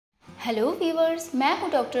Hello viewers, मैं हूं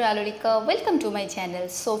doctor आलोरिका। Welcome to my channel.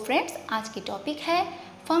 So friends, आज की टॉपिक है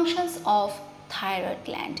फंक्शंस ऑफ थायराइड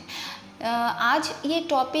ग्लैंड। आज ये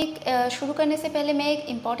टॉपिक शुरू करने से पहले मैं एक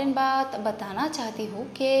इम्पॉर्टेंट बात बताना चाहती हूँ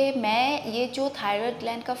कि मैं ये जो थायराइड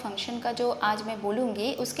ग्लैंड का फंक्शन का जो आज मैं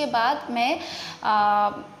बोलूँगी, उसके बाद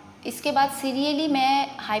मैं इसके बाद सीरियली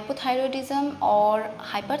मैं हाइपोथायरॉयडिज्म और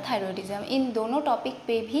हाइपरथायरॉयडिज्म इन दोनों टॉपिक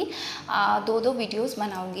पे भी दो वीडियोस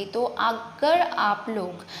बनाऊंगी। तो अगर आप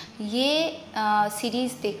लोग ये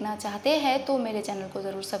सीरीज़ देखना चाहते हैं तो मेरे चैनल को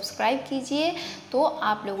ज़रूर सब्सक्राइब कीजिए, तो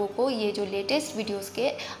आप लोगों को ये जो लेटेस्ट वीडियोस के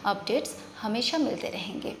अपडेट्स हमेशा मिलते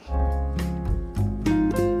रहेंगे।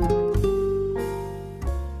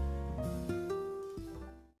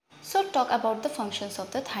 So talk about the functions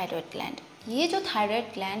of the thyroid gland. ये जो थायराइड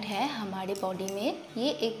ग्लैंड है हमारे बॉडी में, ये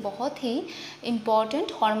एक बहुत ही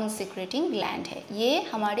इम्पॉर्टेंट हार्मोन सिक्रेटिंग ग्लैंड है। ये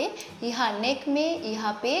हमारे यहाँ नेक में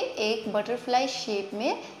यहाँ पे एक बटरफ्लाई शेप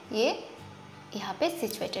में ये यहाँ पे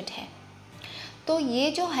सिचुएटेड है। तो ये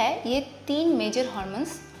जो है ये 3 मेजर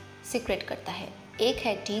हार्मोन्स सिक्रेट करता है। एक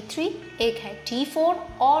है T3, एक है T4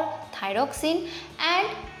 और थायरोक्सिन एंड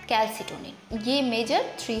कैल्सिटोनिन। ये मेजर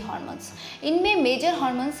 3 हार्मोन्स। इनमें मेजर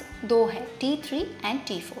हार्मोन्स 2 है, T3 एंड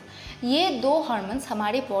T4। ये 2 हार्मोन्स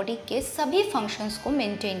हमारे बॉडी के सभी फंक्शंस को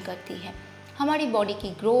मेंटेन करती है। हमारी बॉडी की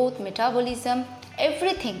ग्रोथ, मेटाबॉलिज्म,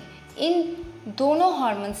 एवरीथिंग इन दोनों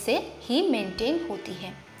हार्मोन्स से ही मेंटेन होती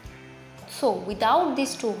है। So without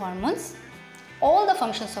this 2 hormones all the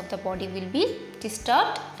functions of the body will be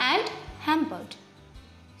disturbed and hampered.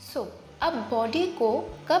 So अब बॉडी को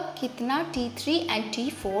कब कितना T3 एंड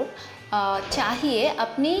T4 चाहिए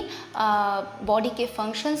अपनी बॉडी के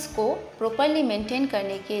फंक्शंस को प्रॉपरली मेंटेन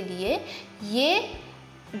करने के लिए, ये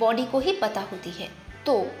बॉडी को ही पता होती है।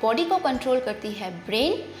 तो बॉडी को कंट्रोल करती है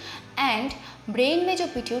ब्रेन, एंड ब्रेन में जो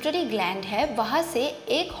पिट्यूटरी ग्लैंड है वहाँ से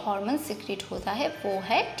एक हार्मोन सिक्रेट होता है, वो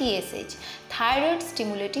है TSH, थायराइड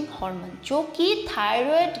स्टिमुलेटिंग हार्मोन, जो कि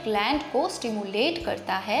थायराइड ग्लैंड को स्टिमुलेट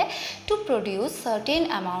करता है to produce certain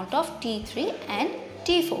amount of T3 and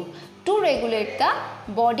T4 to regulate the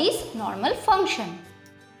bodies normal function.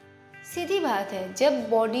 सीधी बात है, जब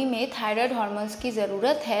बॉडी में थायराइड हार्मोन्स की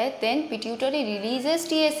ज़रूरत है then pituitary releases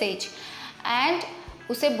TSH and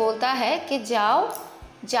उसे बोलता है कि जाओ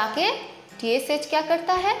जाके। TSH क्या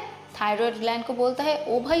करता है? थायराइड ग्लैंड को बोलता है,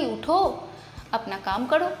 ओ भाई उठो, अपना काम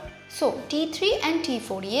करो। सो T3 एंड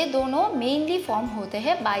T4 ये दोनों मेनली फॉर्म होते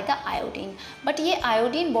हैं बाय द आयोडीन, बट ये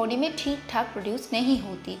आयोडीन बॉडी में ठीक ठाक प्रोड्यूस नहीं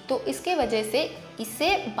होती, तो इसके वजह से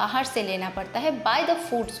इसे बाहर से लेना पड़ता है by the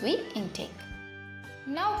foods we intake.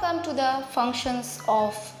 Now come to the functions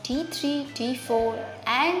of T3, T4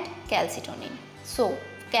 and calcitonin. So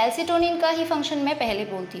calcitonin का ही फंक्शन मैं पहले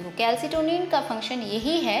बोलती हूँ। कैल्सिटोनिन का फंक्शन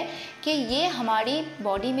यही है कि ये हमारी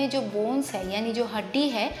बॉडी में जो बोन्स है यानी जो हड्डी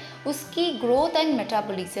है उसकी ग्रोथ एंड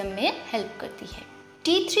मेटाबॉलिज्म में हेल्प करती है।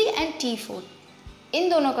 T3 एंड T4 इन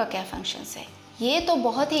दोनों का क्या फंक्शंस है? ये तो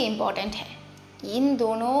बहुत ही इम्पॉर्टेंट है। इन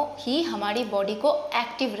दोनों ही हमारी बॉडी को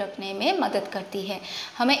एक्टिव रखने में मदद करती है,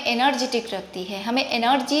 हमें एनर्जेटिक रखती है, हमें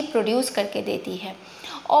एनर्जी प्रोड्यूस करके देती है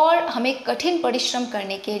और हमें कठिन परिश्रम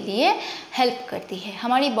करने के लिए हेल्प करती है।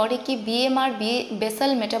 हमारी बॉडी की BMR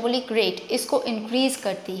बेसल मेटाबॉलिक रेट इसको इंक्रीज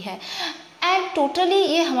करती है एंड टोटली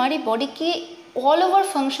ये हमारी बॉडी की ऑल ओवर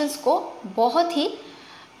फंक्शंस को बहुत ही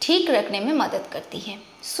ठीक रखने में मदद करती है।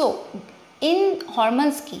 सो इन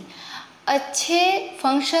हॉर्मोन्स की अच्छे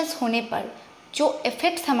फंक्शंस होने पर जो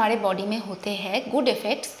इफ़ेक्ट्स हमारे बॉडी में होते हैं, गुड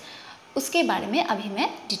इफ़ेक्ट्स, उसके बारे में अभी मैं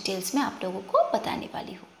डिटेल्स में आप लोगों को बताने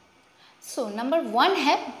वाली हूँ। सो नंबर 1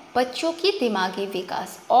 है बच्चों की दिमागी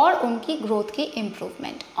विकास और उनकी ग्रोथ की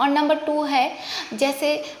इम्प्रूवमेंट, और नंबर 2 है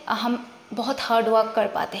जैसे हम बहुत हार्ड वर्क कर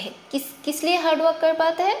पाते हैं। किस लिए हार्ड वर्क कर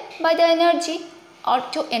पाते हैं? बाय द एनर्जी, और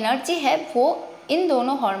जो एनर्जी है वो इन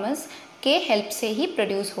दोनों हार्मोन्स के हेल्प से ही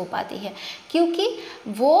प्रोड्यूस हो पाती है, क्योंकि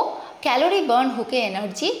वो कैलोरी बर्न होकर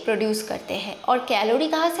एनर्जी प्रोड्यूस करते हैं। और कैलोरी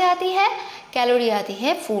कहाँ से आती है? कैलोरी आती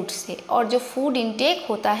है फूड से, और जो फूड इनटेक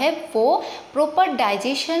होता है वो प्रॉपर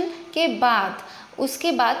डाइजेशन के बाद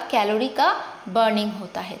उसके बाद कैलोरी का बर्निंग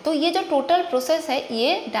होता है। तो ये जो टोटल प्रोसेस है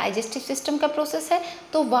ये डाइजेस्टिव सिस्टम का प्रोसेस है,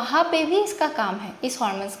 तो वहाँ पे भी इसका काम है, इस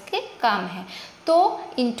हार्मोन्स के काम है। तो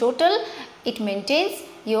in total it maintains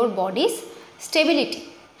your bodies stability.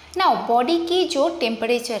 Now body की जो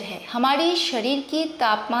टेम्परेचर है हमारी शरीर की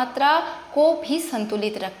तापमात्रा को भी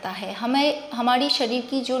संतुलित रखता है। हमें हमारी शरीर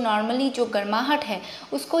की जो नॉर्मली जो गर्माहट है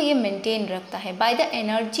उसको ये मेंटेन रखता है by the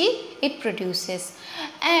energy it produces.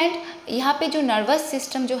 And यहाँ पे जो नर्वस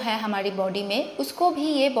सिस्टम जो है हमारी बॉडी में उसको भी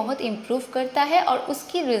ये बहुत इम्प्रूव करता है, और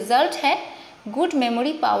उसकी रिजल्ट है good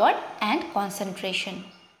memory power and concentration.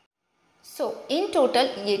 So in total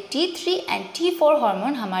ये T3 एंड T4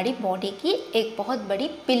 हार्मोन हमारी बॉडी की एक बहुत बड़ी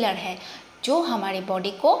पिलर है जो हमारी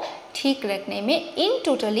बॉडी को ठीक रखने में इन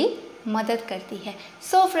टोटली मदद करती है।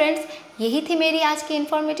 सो फ्रेंड्स, यही थी मेरी आज की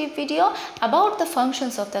informative video about the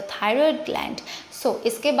functions of the thyroid gland. सो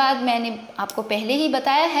इसके बाद मैंने आपको पहले ही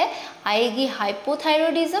बताया है आएगी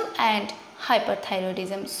hypothyroidism and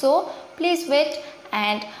hyperthyroidism. So please wait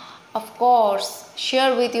and of course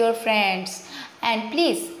share with your friends and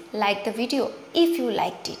please like the video if you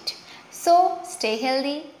liked it. So stay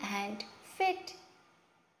healthy and fit.